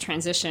ease this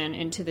transition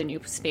into the new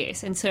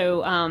space. And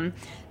so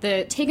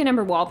the take a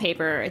number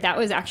wallpaper, that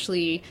was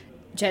actually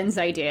Jen's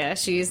idea.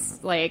 She's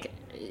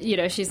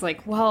she's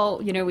well,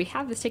 we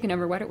have this take a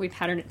number, why don't we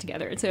pattern it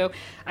together? And so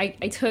I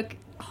took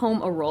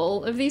home a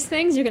roll of these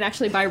things. You can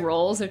actually buy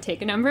rolls of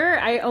take a number.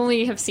 I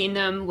only have seen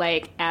them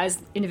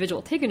as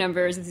individual take a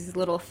numbers, these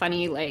little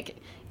funny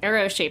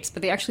arrow shapes,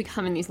 but they actually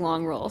come in these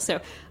long rolls.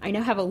 So I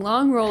now have a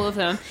long roll of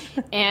them,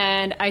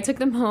 and I took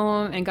them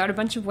home and got a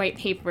bunch of white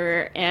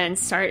paper and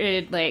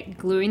started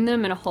gluing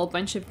them in a whole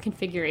bunch of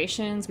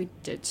configurations. We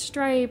did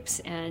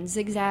stripes and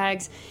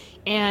zigzags,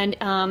 and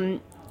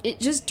it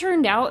just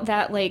turned out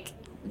that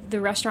the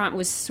restaurant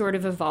was sort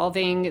of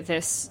evolving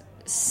this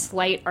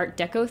slight Art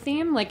Deco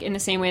theme, in the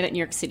same way that New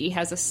York City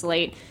has a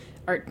slight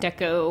Art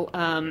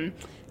Deco,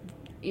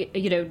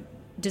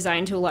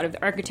 designed to a lot of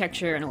the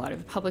architecture and a lot of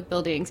the public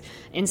buildings.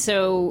 And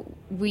so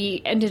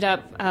we ended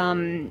up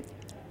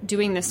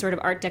doing this sort of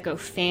Art Deco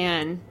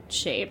fan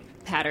shape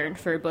pattern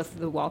for both of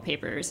the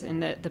wallpapers in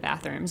the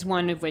bathrooms,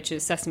 one of which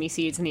is sesame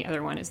seeds and the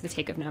other one is the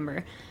take of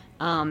number.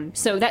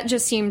 So that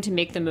just seemed to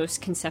make the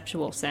most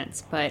conceptual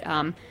sense. But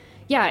that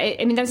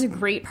was a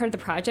great part of the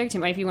project. It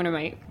might be one of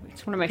my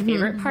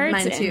favorite parts.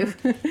 Mine too.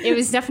 It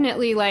was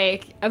definitely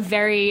it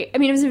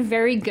was a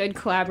very good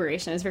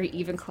collaboration. It was a very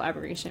even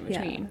collaboration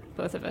between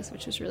both of us,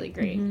 which was really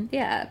great. Mm-hmm.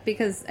 Yeah,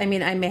 because I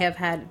may have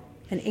had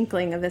an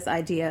inkling of this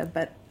idea,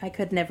 but I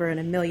could never in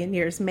a million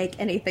years make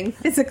anything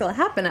physical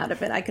happen out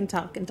of it. I can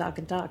talk and talk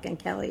and talk, and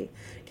Kelly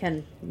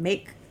can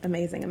make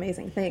amazing,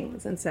 amazing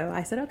things. And so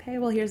I said, okay,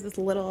 well, here's this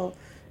little,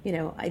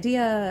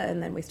 idea.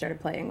 And then we started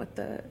playing with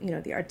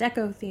the Art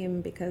Deco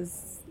theme,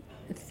 because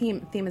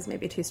theme is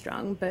maybe too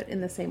strong, but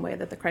in the same way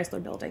that the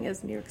Chrysler Building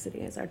is New York City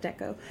is Art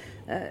Deco,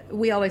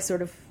 we always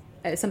sort of,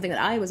 something that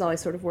I was always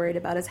sort of worried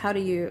about is how do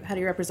you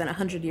represent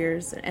 100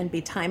 years and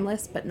be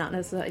timeless, but not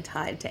necessarily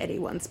tied to any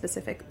one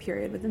specific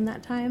period within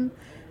that time,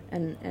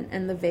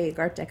 and the vague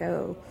Art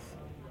Deco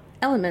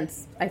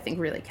elements, I think,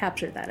 really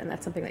captured that, and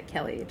that's something that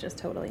Kelly just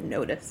totally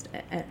noticed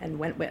and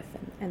went with,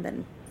 and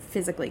then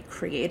physically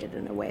created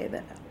in a way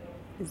that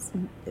is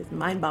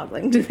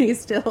mind-boggling to me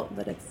still,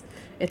 but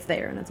it's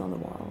there and it's on the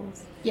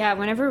walls. Yeah,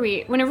 whenever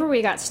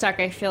we got stuck,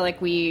 I feel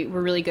like we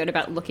were really good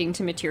about looking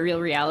to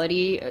material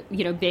reality,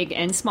 big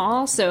and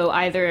small. So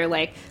either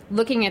like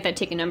looking at that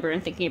ticket number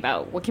and thinking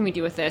about what can we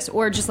do with this,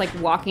 or just like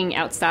walking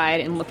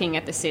outside and looking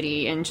at the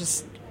city and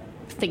just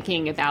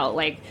thinking about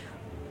like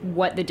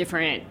what the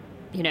different,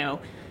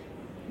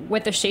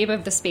 what the shape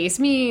of the space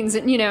means,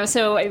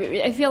 so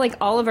I feel like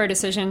all of our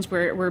decisions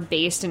were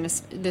based in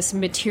this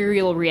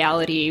material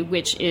reality,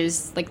 which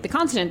is like the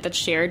continent that's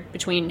shared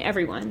between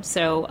everyone.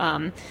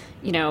 So,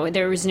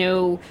 there was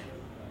no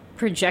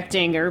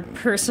projecting or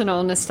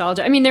personal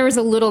nostalgia. I mean, there was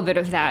a little bit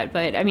of that,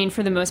 but I mean,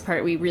 for the most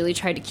part, we really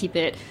tried to keep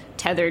it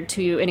tethered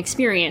to an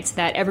experience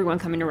that everyone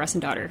coming to Russ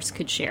and Daughters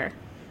could share.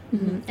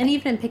 Mm-hmm. And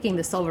even in picking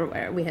the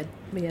silverware, I had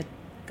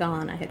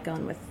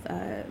gone with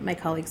my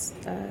colleagues,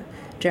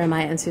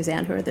 Jeremiah and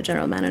Suzanne, who are the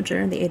general manager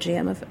and the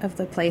AGM of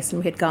the place,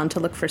 and we had gone to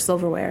look for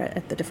silverware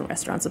at the different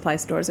restaurant supply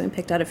stores, and we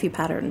picked out a few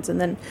patterns, and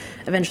then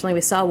eventually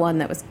we saw one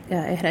that was,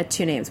 it had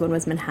two names. One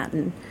was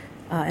Manhattan,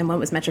 and one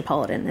was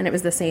Metropolitan, and it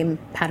was the same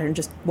pattern,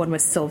 just one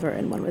was silver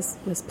and one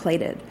was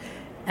plated.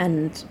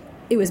 And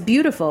it was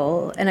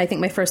beautiful, and I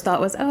think my first thought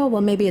was, oh,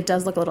 well, maybe it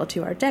does look a little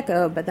too Art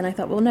Deco, but then I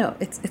thought, well, no,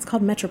 it's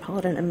called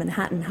Metropolitan and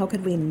Manhattan. How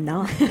could we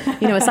not?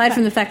 Aside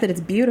from the fact that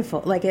it's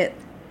beautiful,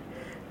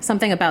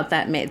 something about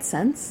that made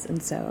sense,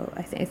 and so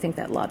I think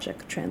that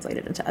logic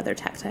translated into other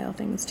tactile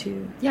things,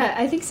 too. Yeah,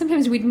 I think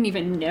sometimes we didn't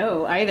even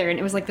know either, and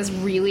it was like this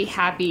really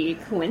happy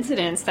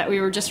coincidence that we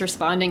were just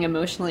responding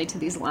emotionally to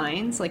these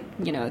lines, like,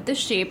 this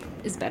shape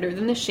is better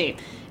than this shape,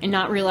 and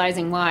not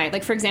realizing why.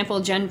 Like, for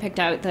example, Jen picked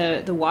out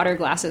the water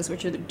glasses,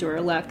 which are the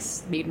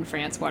Duralux made in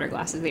France water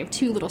glasses. They have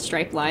two little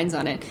striped lines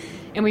on it,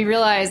 and we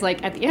realized,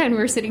 like, at the end, we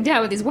were sitting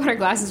down with these water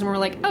glasses, and we're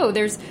like, oh,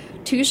 there's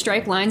two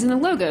striped lines in the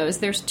logos.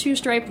 There's two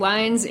striped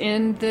lines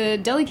in the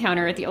deli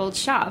counter at the old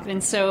shop.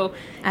 And so,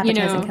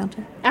 appetizing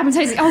counter.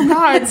 Appetizing. Oh,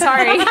 God,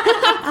 sorry.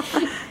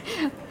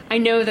 I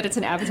know that it's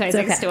an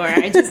appetizing store.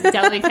 I just,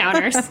 deli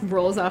counter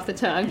rolls off the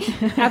tongue.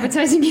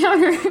 Appetizing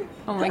counter.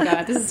 Oh, my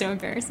God, this is so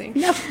embarrassing.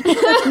 No.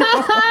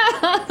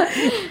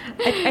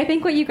 I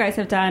think what you guys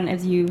have done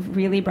is you've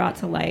really brought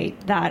to light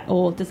that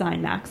old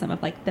design maxim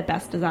of, like, the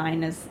best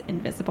design is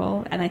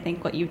invisible. And I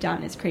think what you've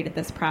done is created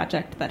this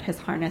project that has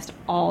harnessed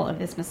all of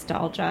this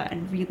nostalgia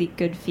and really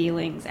good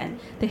feelings and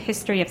the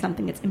history of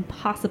something that's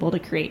impossible to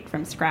create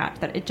from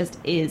scratch, that it just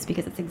is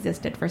because it's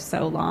existed for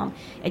so long.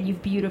 And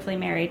you've beautifully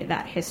married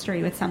that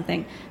history with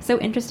something so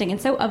interesting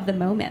and so of the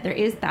moment. There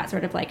is that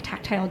sort of like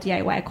tactile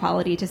DIY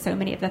quality to so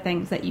many of the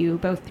things that you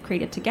both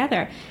created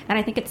together. And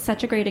I think it's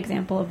such a great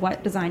example of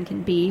what design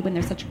can be when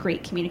there's such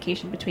great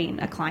communication between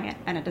a client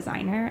and a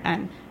designer.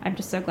 And I'm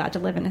just so glad to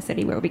live in a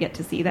city where we get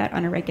to see that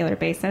on a regular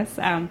basis.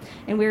 And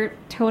we're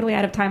totally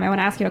out of time. I want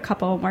to ask you a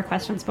couple more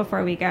questions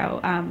before we go.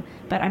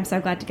 But I'm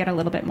so glad to get a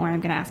little bit more.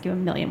 I'm going to ask you a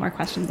million more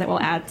questions that we'll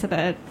add to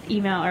the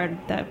email or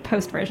the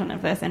post version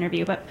of this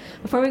interview. But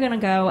before we're going to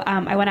go,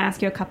 I want to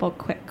ask you a couple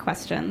quick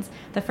questions.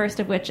 The first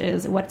of which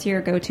is, what's your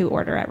go-to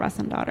order at Russ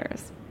and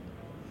Daughters?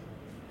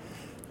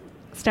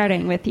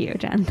 Starting with you,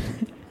 Jen.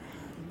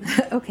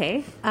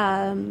 Okay.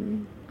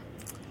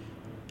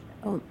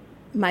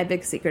 My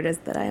big secret is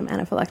that I am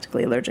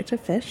anaphylactically allergic to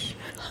fish.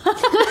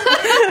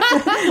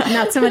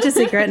 Not so much a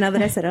secret now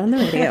that I said it on the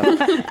radio.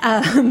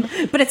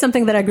 But it's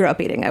something that I grew up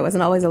eating. I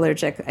wasn't always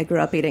allergic. I grew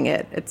up eating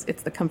it.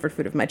 It's the comfort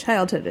food of my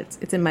childhood.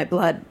 It's in my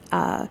blood.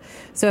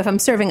 So if I'm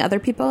serving other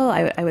people,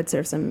 I would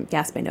serve some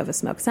Gaspé Nova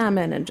smoked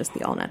salmon and just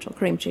the all-natural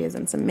cream cheese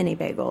and some mini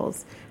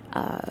bagels.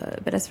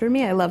 But as for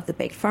me, I love the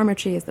baked farmer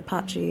cheese, the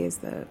pot cheese,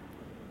 the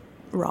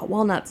raw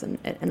walnuts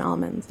and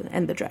almonds,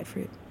 and the dried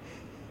fruit.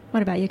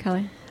 What about you,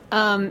 Kelly?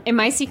 And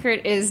my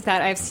secret is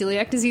that I have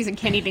celiac disease and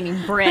can't eat any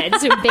bread,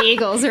 so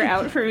bagels are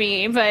out for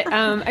me. But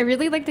I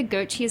really like the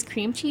goat cheese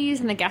cream cheese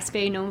and the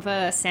Gaspé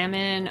Nova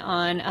salmon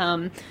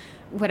on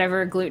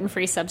whatever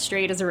gluten-free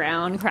substrate is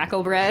around,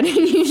 crackle bread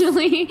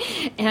usually.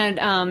 And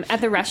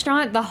at the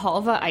restaurant, the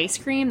halva ice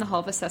cream, the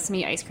halva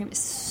sesame ice cream is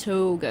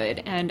so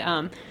good.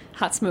 And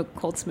hot smoke,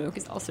 cold smoke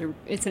is also,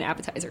 it's an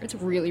appetizer. It's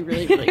really,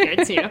 really, really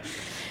good too.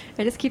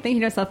 I just keep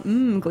thinking to myself,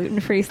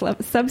 gluten-free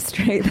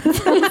substrate. That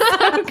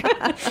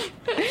sounds so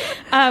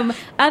good.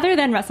 Other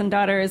than Russ and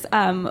Daughters,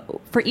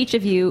 for each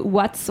of you,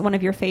 what's one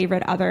of your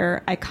favorite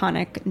other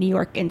iconic New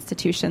York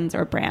institutions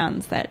or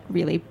brands that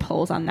really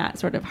pulls on that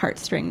sort of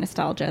heartstring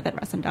nostalgia that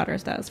Russ and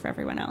Daughters does for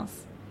everyone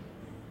else?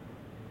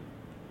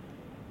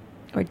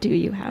 Or do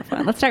you have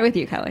one? Let's start with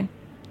you, Kelly.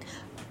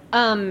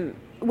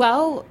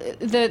 Well,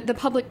 the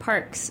public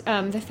parks,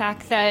 the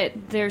fact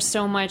that there's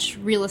so much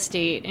real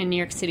estate in New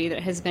York City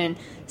that has been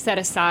set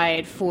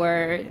aside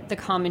for the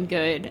common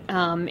good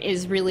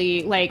is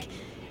really, like,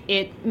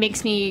 it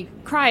makes me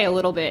cry a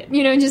little bit,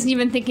 just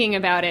even thinking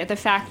about it. The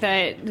fact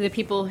that the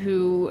people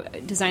who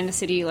designed the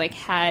city, like,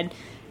 had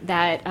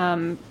that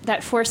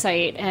that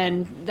foresight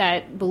and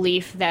that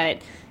belief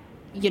that,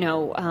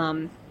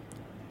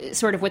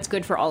 sort of what's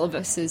good for all of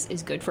us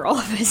is good for all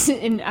of us.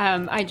 And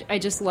I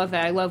just love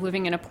that. I love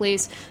living in a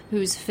place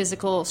whose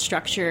physical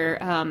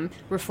structure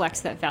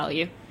reflects that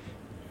value.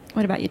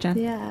 What about you, Jen?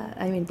 Yeah,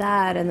 I mean,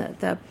 that and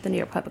the New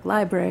York Public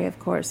Library, of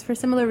course, for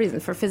similar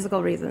reasons, for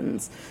physical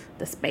reasons,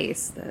 the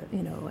space, but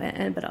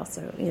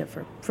also,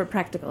 for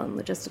practical and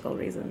logistical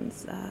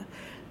reasons.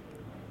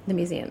 The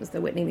museums,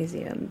 the Whitney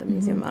Museum, the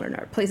Museum of Modern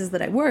Art, places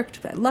that I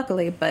worked,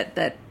 luckily, but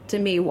that, to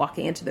me,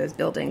 walking into those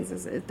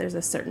buildings, there's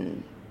a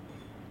certain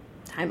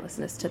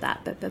timelessness to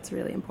that's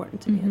really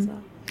important to me as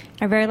well.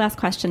 Our very last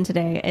question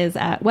today is,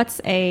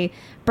 what's a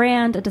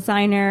brand, a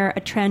designer, a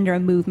trend, or a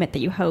movement that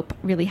you hope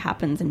really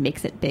happens and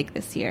makes it big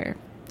this year?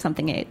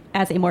 Something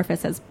as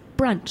amorphous as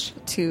brunch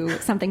to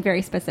something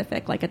very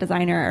specific, like a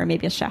designer or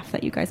maybe a chef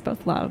that you guys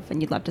both love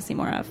and you'd love to see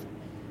more of.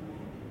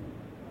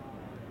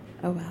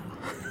 Oh, wow.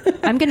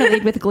 I'm going to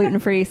lead with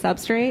gluten-free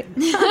substrate.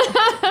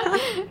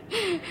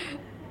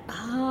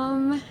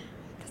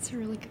 That's a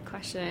really good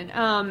question.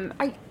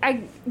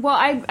 I'd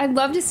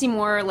love to see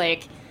more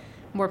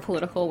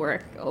political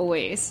work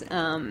always,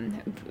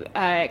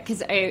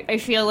 because I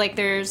feel like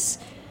there's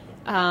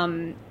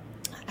I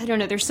don't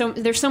know,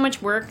 there's so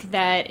much work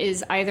that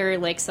is either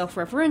like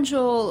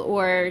self-referential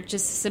or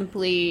just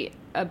simply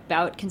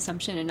about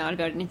consumption and not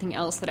about anything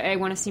else, that I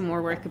want to see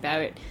more work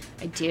about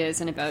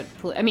ideas and about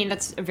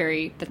that's a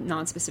very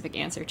non-specific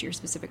answer to your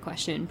specific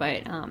question,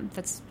 but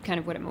that's kind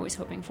of what I'm always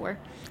hoping for.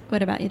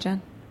 What about you,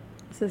 Jen?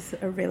 This is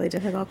a really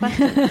difficult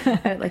question.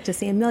 I'd like to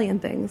see a million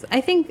things. I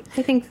think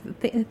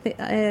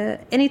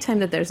anytime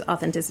that there's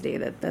authenticity,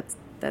 that's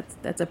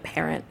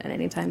apparent, and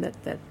anytime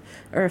that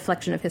a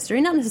reflection of history,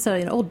 not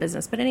necessarily an old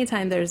business, but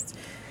anytime there's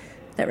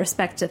that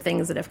respect to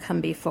things that have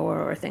come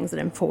before or things that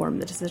inform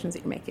the decisions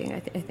that you're making,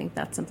 I think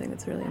that's something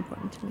that's really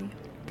important to me.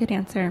 Good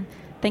answer.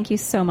 Thank you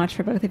so much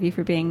for both of you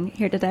for being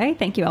here today.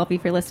 Thank you all of you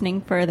for listening.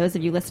 For those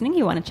of you listening,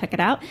 you want to check it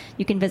out,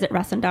 you can visit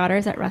Russ and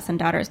Daughters at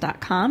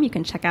russanddaughters.com. You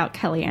can check out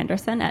Kelly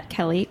Anderson at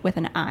Kelly with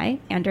an I,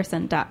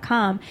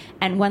 Anderson.com.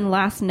 And one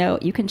last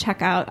note, you can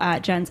check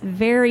out Jen's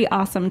very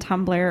awesome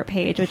Tumblr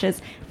page, which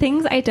is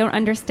Things I Don't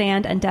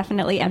Understand and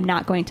Definitely Am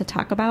Not Going to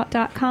Talk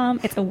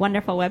About.com. It's a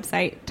wonderful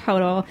website,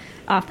 total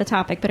off the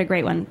topic, but a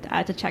great one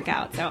to check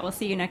out. So we'll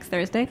see you next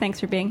Thursday. Thanks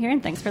for being here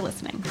and thanks for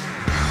listening.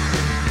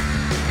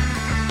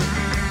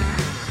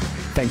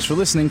 Thanks for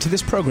listening to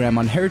this program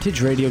on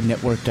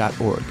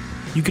heritageradionetwork.org.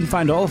 You can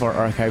find all of our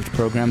archived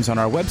programs on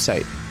our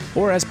website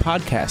or as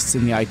podcasts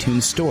in the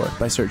iTunes Store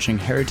by searching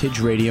Heritage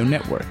Radio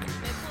Network.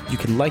 You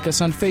can like us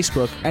on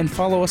Facebook and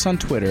follow us on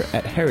Twitter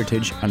at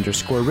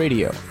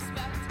heritage_radio.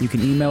 You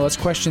can email us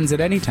questions at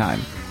any time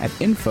at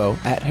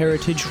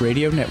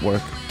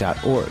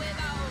info@heritageradionetwork.org.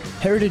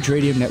 Heritage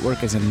Radio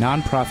Network is a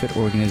nonprofit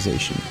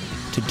organization.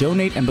 To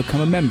donate and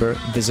become a member,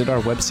 visit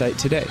our website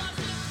today.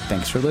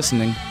 Thanks for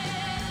listening.